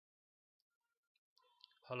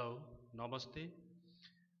Hello नमस्ते।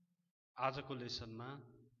 आजको लेसनमा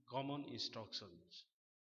common instructions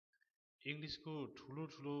इंग्लिशको ठुलो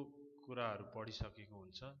ठुलो कुराहरू पढिसकेको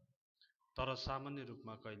हुन्छ, तर सामान्य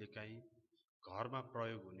रूपमा कहिलेकाहीँ घरमा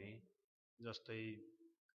प्रयोग हुने जस्तै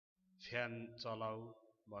फ्यान चलाऊ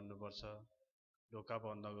भन्नुपर्छ, ढोका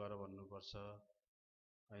बन्द गर भन्नुपर्छ,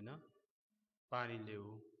 हैन, पानी ल्याऊ,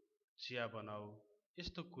 चिया बनाऊ,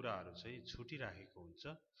 यस्तो कुराहरू चाहिँ छुटिराखेको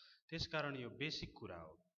हुन्छ। त्यसकारण यो बेसिक कुरा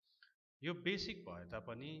हो। यो बेसिक भए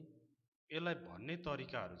तापनि यसलाई भन्ने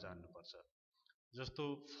तरिकाहरू जान्नुपर्छ। जस्तो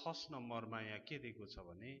फर्स्ट नम्बरमा यहाँ के दिएको छ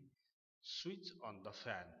भने स्विच अन द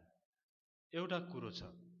फ्यान। एउटा कुरो छ,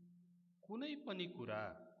 कुनै पनि कुरा,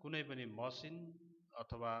 कुनै पनि मसिन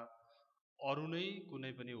अथवा अरू नै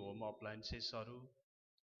कुनै पनि होम अप्लायन्सेसहरू,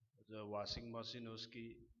 वासिङ मसिन होस् कि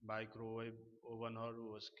माइक्रोवेभ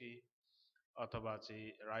ओभनहरू होस् कि अथवा चाहिँ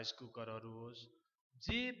राइस कुकरहरू होस्,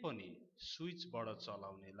 जे पनि स्विचबाट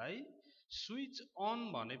चलाउनेलाई स्विच अन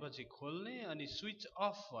भनेपछि खोल्ने अनि स्विच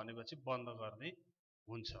अफ भनेपछि बन्द गर्ने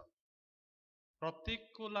हुन्छ।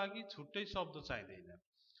 प्रत्येकको लागि छुट्टै शब्द चाहिँदैन।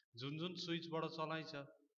 जुन जुन स्विचबाट चलाइन्छ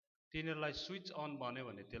तिनीहरूलाई स्विच अन भन्यो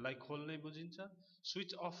भने त्यसलाई खोल्ने बुझिन्छ,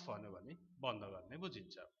 स्विच अफ भन्यो भने बन्द गर्ने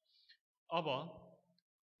बुझिन्छ। अब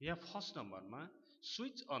यहाँ फर्स्ट नम्बरमा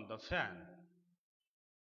switch on the fan,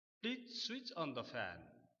 please switch on the fan.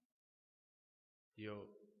 यो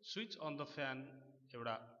स्विच अन द फ्यान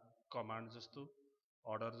एउटा कमान्ड जस्तो,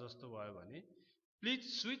 अर्डर जस्तो भयो भने please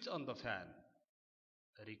switch on the fan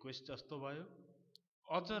request जस्तो भयो।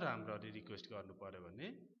 अझ राम्ररी रिक्वेस्ट गर्नु पर्यो भने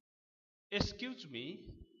excuse me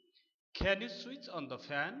can you switch on the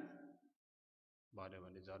fan भन्यो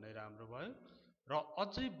भने झनै राम्रो भयो र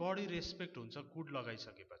अझै बढी रेस्पेक्ट हुन्छ कुड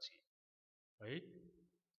लगाइसकेपछि, है।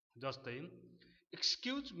 जस्तै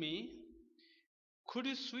excuse me could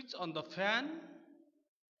you switch on the fan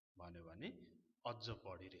भन्यो भने अझ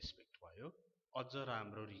बढी रेस्पेक्ट भयो, अझ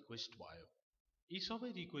राम्रो रिक्वेस्ट भयो। यी सबै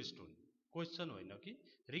रिक्वेस्ट हुन्, क्वेसन होइन कि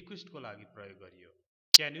रिक्वेस्टको लागि प्रयोग गरियो।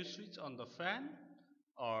 Can you switch on the fan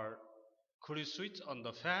or could you switch on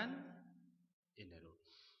the fan, यिनीहरू।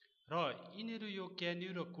 र यिनीहरू यो क्यान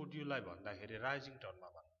यु र कुड युलाई भन्दाखेरि राइजिङ टर्नमा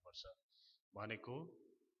भन्नुपर्छ। भनेको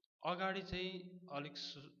अगाडि चाहिँ अलिक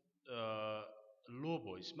लो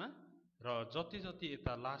भोइसमा र जति जति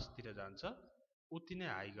यता लास्टतिर जान्छ उति नै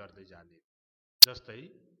हाई गर्दै जाने। जस्तै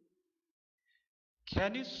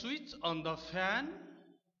can you switch on the fan,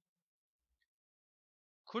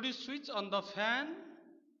 could you switch on the fan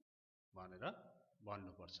भनेर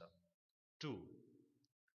भन्नुपर्छ। 2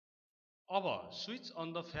 अब स्विच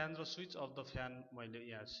अन द फ्यान र स्विच अफ द फ्यान मैले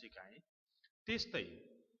यहाँ सिकाएँ। त्यस्तै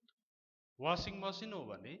वासिङ मसिन हो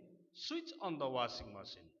भने switch on the washing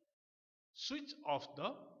machine, switch off the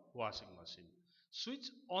washing machine. Switch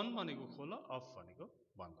on भनेको खोल, अफ भनेको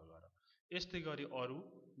बन्द गर। यस्तै गरी अरू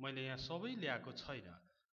मैले यहाँ सबै ल्याएको छैन,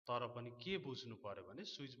 तर पनि के बुझ्नु पर्यो भने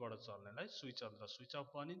स्विचबाट चल्नेलाई स्विच अन र स्विच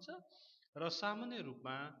अफ भनिन्छ र सामान्य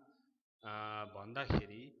रूपमा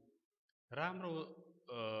भन्दाखेरि राम्रो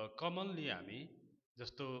कमनली हामी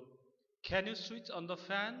जस्तो can you switch on the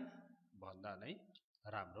fan भन्दा नै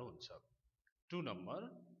राम्रो हुन्छ। 2 नम्बर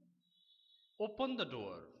ओपन द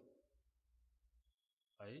डोर,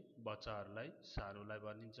 है, बच्चाहरूलाई सानोलाई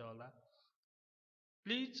भनिन्छ होला।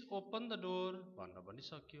 प्लिज ओपन द डोर भन्न पनि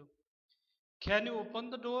सक्यो। Can you open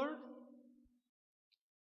the door,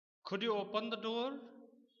 could you open the door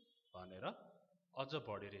भनेर अझ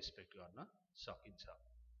बढी रेस्पेक्ट गर्न सकिन्छ।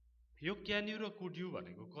 यो क्यान यु र कुड यु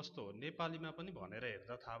भनेको कस्तो हो, नेपालीमा पनि भनेर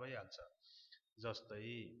हेर्दा थाहा भइहाल्छ। जस्तै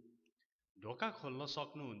ढोका खोल्न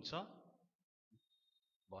सक्नुहुन्छ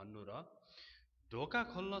भन्नु र ढोका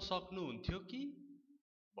खोल्न सक्नुहुन्थ्यो कि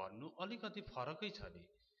भन्नु अलिकति फरकै छ नि।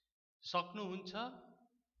 सक्नुहुन्छ,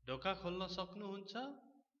 ढोका खोल्न सक्नुहुन्छ।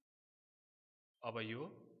 अब यो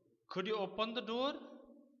could you open the door,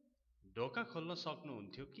 ढोका खोल्न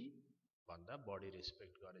सक्नुहुन्थ्यो कि भन्दा बढी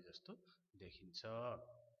रेस्पेक्ट गरे जस्तो देखिन्छ।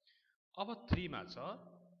 अब 3 मा छ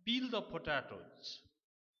पिल द पोट्याटोज।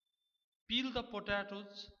 पिल द पोट्याटोज,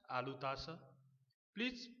 आलु तास।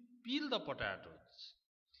 Please pill the पोट्याटोज।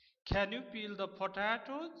 Can you pill the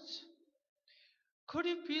पोट्याटोज, could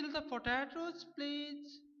you pill the पोट्याटोज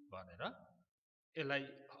please भनेर यसलाई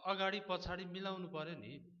अगाडि पछाडि मिलाउनु पर्यो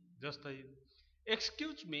नि। जस्तै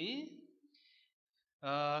excuse me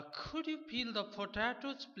could you pill the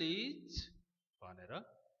पोट्याटोज please भनेर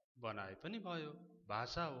बनाए पनि भयो।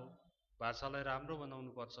 भाषा हो, भाषालाई राम्रो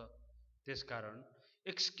बनाउनु पर्छ। त्यसकारण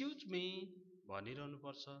एक्सक्युज मी भनिरहनु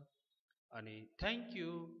पर्छ अनि थ्याङ्क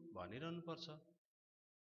यू भनिरहनु पर्छ।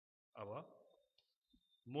 अब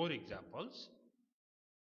मोर इक्जाम्पल्स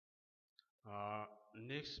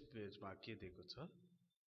नेक्स्ट पेजमा के दिएको छ,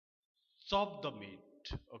 chop the meet.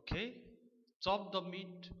 Meet. Okay, chop the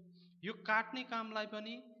meet. यो काट्ने कामलाई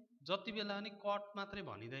पनि जति बेला नि कट मात्रै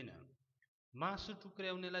भनिँदैन, मासु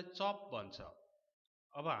टुक्र्याउनेलाई चप भन्छ.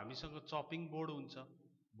 अब हामीसँग चपिङ बोर्ड हुन्छ,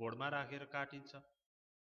 बोर्डमा राखेर काटिन्छ,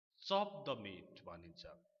 चप द मिट भनिन्छ.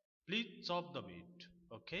 Please chop the meet.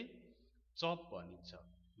 Okay, chop भनिन्छ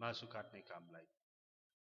मासु काट्ने कामलाई.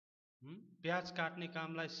 प्याज काट्ने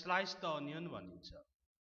कामलाई स्लाइस द अनियन भनिन्छ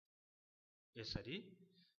यसरी.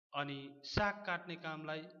 अनि साग काट्ने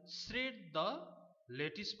कामलाई श्रेड द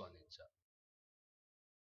लेटिस भनिन्छ.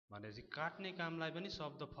 भनेपछि काट्ने कामलाई पनि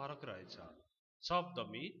शब्द फरक रहेछ. चप द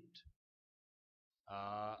मिट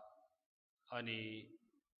अनि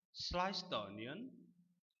स्लाइस द अनियन,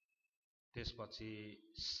 त्यसपछि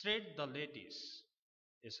श्रेड द लेटिस,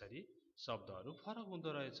 यसरी शब्दहरू फरक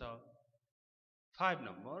हुँदो रहेछ. 5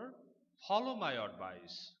 number, follow my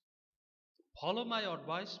advice. Follow my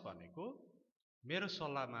advice भनेको मेरो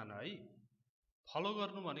सल्लाह मान है. फलो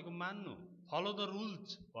गर्नु भनेको मान्नु. फलो द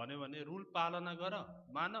रुल्स भन्यो भने रुल पालना गर,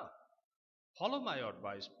 मान. Follow my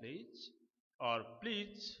advice please, or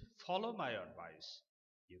please follow my advice,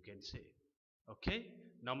 you can say. Okay,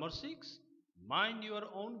 number 6, mind your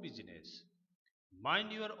own business.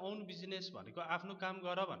 Mind your own business भनेको आफ्नो काम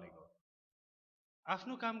गर भनेको.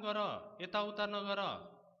 आफ्नो काम गर, यताउता नगर.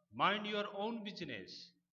 Mind your own business.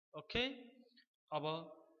 Okay, अब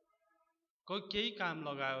कोही केही काम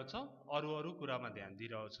लगाएको छ, अरू कुरामा ध्यान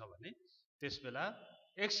दिइरहेको छ भने त्यसबेला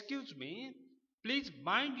excuse me, please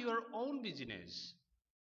mind your own business.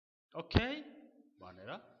 Okay भनेर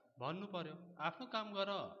भन्नु पर्यो, आफ्नो काम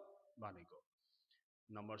गर भनेको.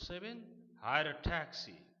 Number 7, higher a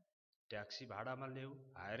taxi. Taxi भाडामा ल्याऊ,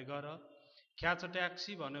 हायर गर. क्याच अ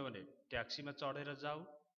ट्याक्सी भन्यो भने ट्याक्सीमा चढेर जाऊ,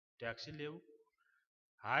 ट्याक्सी ल्याऊ.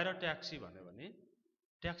 हायर अ ट्याक्सी भन्यो भने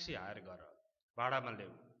ट्याक्सी हायर गर, भाडामा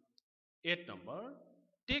ल्याऊ. 8 number,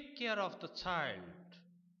 take care of the child.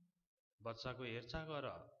 बच्चाको हेरचाह गर.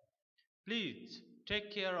 Please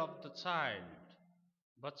take care of the child.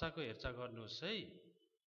 बच्चाको हेरचाह गर्नुहोस् है.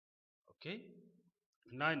 Okay.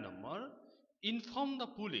 9 number, inform the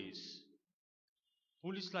police.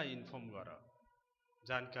 पुलिसलाई इन्फर्म गर,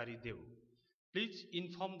 जानकारी देऊ. Please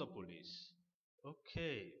inform the police. Okay,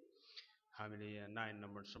 हामीले यहाँ 9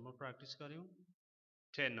 नम्बरसम्म प्र्याक्टिस गऱ्यौँ.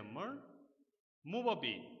 10 नम्बर, मुभ अ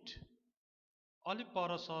बिट. अलि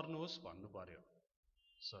पर सर्नुहोस् भन्नु पर्यो.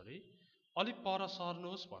 सरी, अलि पर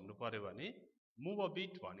सर्नुहोस् भन्नु पर्यो भने मुभ अ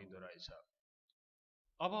बिट भनिँदो रहेछ.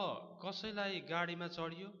 अब कसैलाई गाडीमा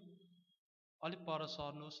चढियो, अलि पर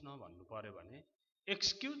सर्नुहोस् न भन्नु पर्यो भने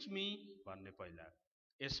एक्सक्युज मी भन्ने पहिला.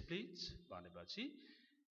 यस प्लिज भनेपछि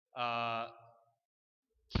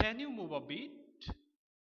can you move a bit,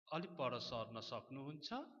 अलि पर सर्न सक्नुहुन्छ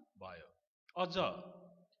भयो. अझ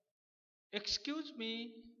excuse me,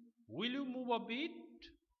 will you move a bit,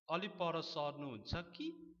 अलि पर सर्नुहुन्छ कि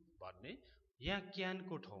भन्ने. यहाँ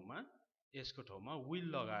क्यानको ठाउँमा, यसको ठाउँमा विल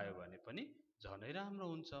लगायो भने पनि झनै राम्रो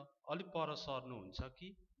हुन्छ. अलि पर सर्नुहुन्छ कि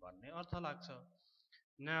भन्ने अर्थ लाग्छ.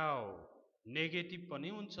 नाउ नेगेटिभ पनि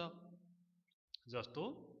हुन्छ, जस्तो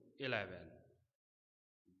 11,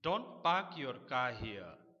 don't park your car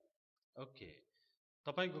here. Okay,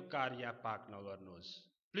 तपाईको कार यहाँ पार्क नगर्नुहोस्.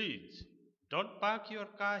 Please don't park your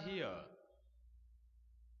car here.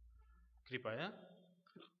 कृपया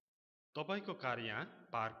तपाईको कार यहाँ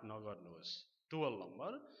पार्क नगर्नुहोस्. 12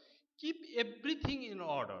 number, keep everything in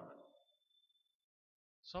order.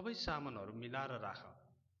 सबै सामानहरू मिलाएर राख.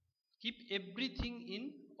 Keep everything in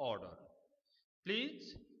order.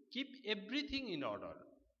 Please keep everything in order.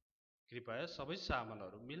 कृपया सबै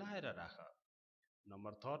सामानहरू मिलाएर राख.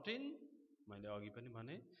 नम्बर 13, मैले अघि पनि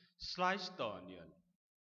भने, स्लाइस द अनियन.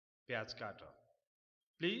 प्याज काट.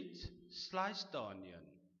 Please slice the onion.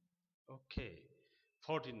 Okay.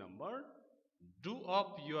 14 number, do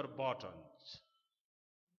up your buttons.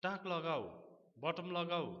 टाक लगाऊ, बटम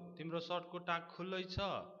लगाऊ. तिम्रो सर्टको टाक खुल्लै छ,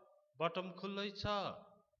 बटम खुल्लै छ,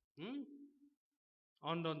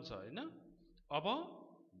 अनडन छ हैन. अब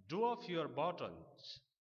do up your buttons.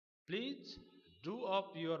 Please do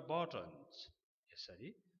up your buttons, यसरी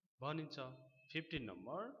भनिन्छ. 15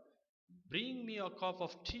 number, bring me a cup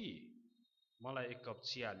of T. मलाई एक कप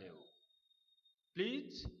चिया ल्याऊ.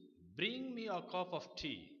 Please bring me a cup of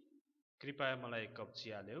T. कृपया मलाई एक कप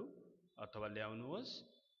चिया ल्याऊ अथवा ल्याउनुहोस्.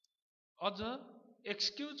 अझ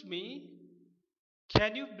excuse me,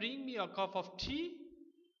 can you bring me a cup of T,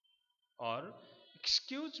 और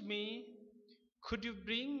excuse me, could you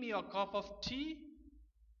bring me a cup of T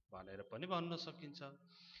भनेर पनि भन्न सकिन्छ.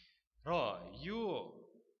 र यो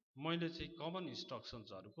मैले चाहिँ कमन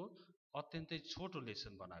इन्स्ट्रक्सन्सहरूको अत्यन्तै छोटो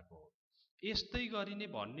लेसन बनाएको हो. यस्तै गरी नै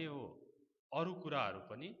भन्ने हो. अरू कुराहरू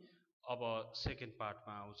पनि अब सेकेन्ड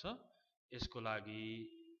पार्टमा आउँछ. यसको लागि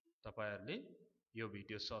तपाईहरुले यो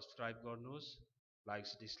भिडियो सब्स्क्राइब गर्नुहोस्,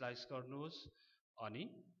 लाइक्स डिसलाइक्स गर्नुहोस् अनि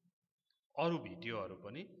अरु भिडियोहरु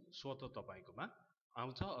पनि स्वतः तपाईकोमा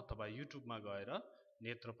आउँछ अथवा युट्युबमा गएर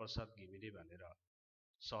नेत्रप्रसाद घिमिरे भनेर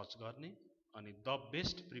सर्च गर्ने अनि द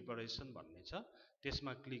बेस्ट प्रिपरेसन भन्ने छ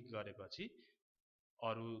त्यसमा क्लिक गरेपछि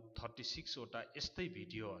अरु 36 वटा यस्तै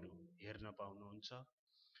भिडियोहरु हेर्न पाउनुहुन्छ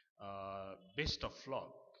best of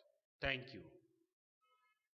lock thank you